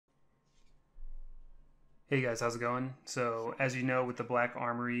Hey guys, how's it going? So, as you know, with the Black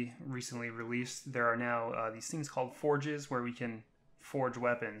Armory recently released, there are now these things called forges where we can forge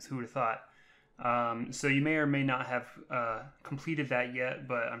weapons. Who would have thought? So you may or may not have completed that yet,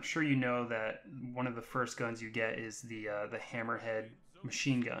 but I'm sure you know that one of the first guns you get is the Hammerhead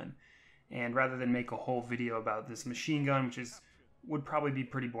machine gun. And rather than make a whole video about this machine gun, which would probably be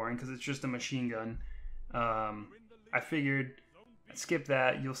pretty boring because it's just a machine gun, I figured skip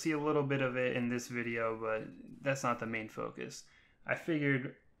that. You'll see a little bit of it in this video, but that's not the main focus. I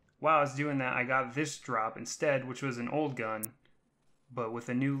figured while I was doing that, I got this drop instead, which was an old gun, but with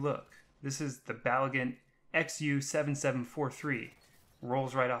a new look. This is the BALIGANT XU7743.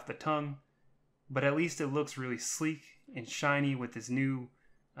 Rolls right off the tongue, but at least it looks really sleek and shiny with this new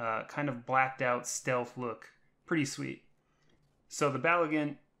kind of blacked out stealth look. Pretty sweet. So the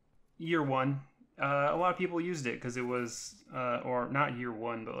BALIGANT year one, a lot of people used it because it was, or not year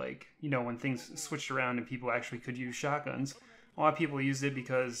one, but like, you know, when things switched around and people actually could use shotguns, a lot of people used it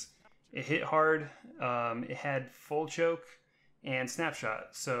because it hit hard, it had full choke and snapshot.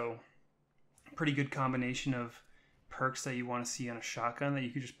 So pretty good combination of perks that you want to see on a shotgun that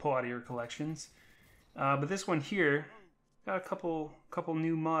you could just pull out of your collections. But this one here got a couple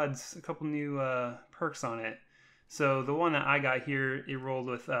new mods, a couple new perks on it. So the one that I got here, it rolled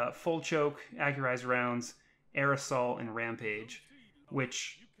with full choke, accurized rounds, air assault, and rampage,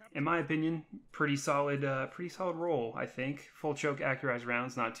 which, in my opinion, pretty solid roll. I think full choke, accurized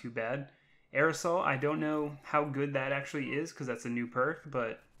rounds, not too bad. Air assault, I don't know how good that actually is because that's a new perk,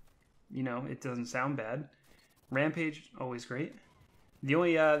 but you know, it doesn't sound bad. Rampage, always great. The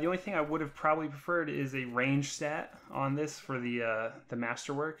only thing I would have probably preferred is a range stat on this for the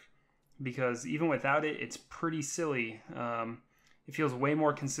masterwork, because even without it, it's pretty silly. It feels way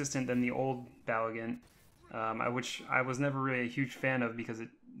more consistent than the old BALIGANT, which I was never really a huge fan of because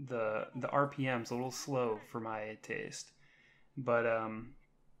the RPM's a little slow for my taste. But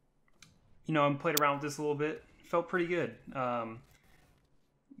you know, I played around with this a little bit. Felt pretty good.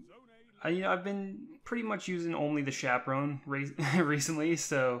 I've been pretty much using only the chaperone recently,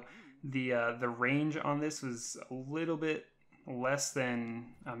 so the range on this was a little bit less than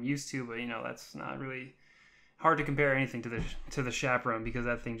I'm used to, but you know, that's not really hard to compare anything to the chaperone because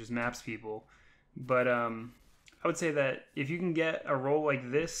that thing just maps people. But I would say that if you can get a roll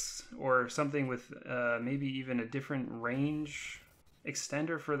like this or something with maybe even a different range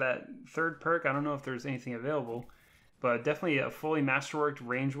extender for that third perk, I don't know if there's anything available, but definitely a fully masterworked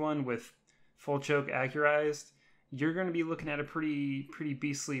range one with full choke accurized, you're going to be looking at a pretty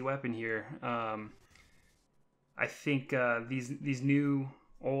beastly weapon here. I think these new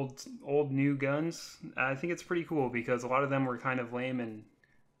old new guns, I think it's pretty cool because a lot of them were kind of lame and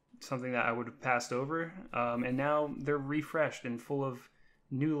something that I would have passed over, and now they're refreshed and full of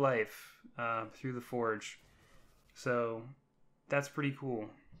new life through the forge. So that's pretty cool.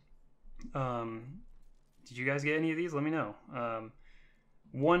 Did you guys get any of these? Let me know.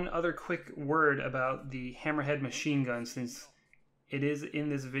 One other quick word about the Hammerhead machine gun, since it is in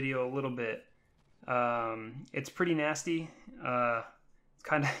this video a little bit. It's pretty nasty. It's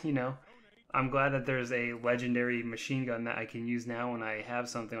kind of, you know, I'm glad that there's a legendary machine gun that I can use now when I have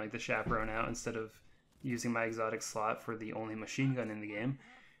something like the chaperone out instead of using my exotic slot for the only machine gun in the game.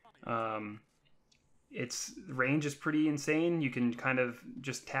 Its range is pretty insane. You can kind of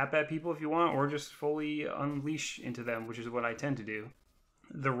just tap at people if you want, or just fully unleash into them, which is what I tend to do.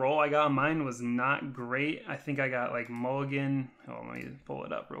 The roll I got on mine was not great. I think I got like mulligan. Oh, let me pull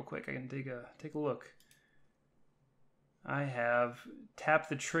it up real quick. I can take a look. I have tap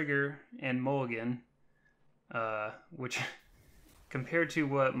the trigger and mulligan, which compared to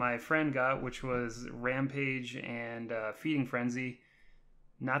what my friend got, which was rampage and feeding frenzy,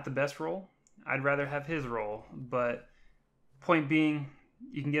 not the best roll. I'd rather have his roll, but point being,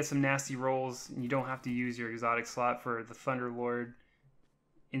 you can get some nasty rolls and you don't have to use your exotic slot for the Thunderlord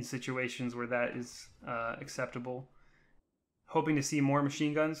in situations where that is acceptable. Hoping to see more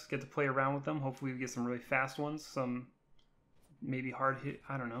machine guns, get to play around with them. Hopefully we get some really fast ones, some maybe hard hit,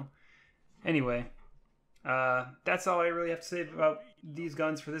 I don't know. Anyway, that's all I really have to say about these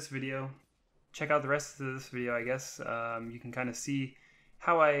guns for this video. Check out the rest of this video, I guess. You can kind of see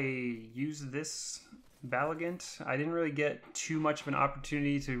how I use this BALIGANT. I didn't really get too much of an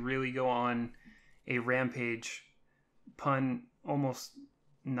opportunity to really go on a rampage pun, almost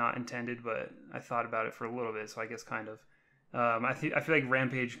not intended, but I thought about it for a little bit, so I guess kind of. I feel like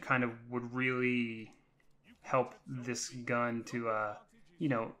rampage kind of would really help this gun to, you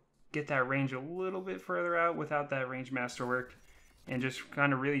know, get that range a little bit further out without that range masterwork, and just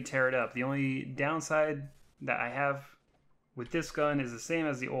kind of really tear it up. The only downside that I have with this gun is the same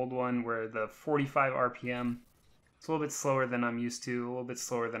as the old one, where the 45 RPM, it's a little bit slower than I'm used to, a little bit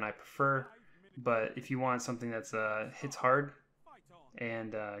slower than I prefer. But if you want something that's hits hard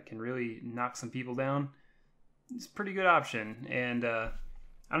and can really knock some people down, it's a pretty good option. And I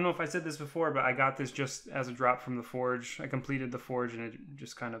don't know if I said this before, but I got this just as a drop from the forge. I completed the forge and it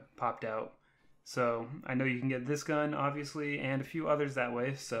just kind of popped out. So I know you can get this gun, obviously, and a few others that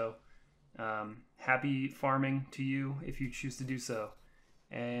way. So happy farming to you if you choose to do so.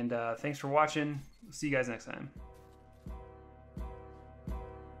 And thanks for watching. See you guys next time.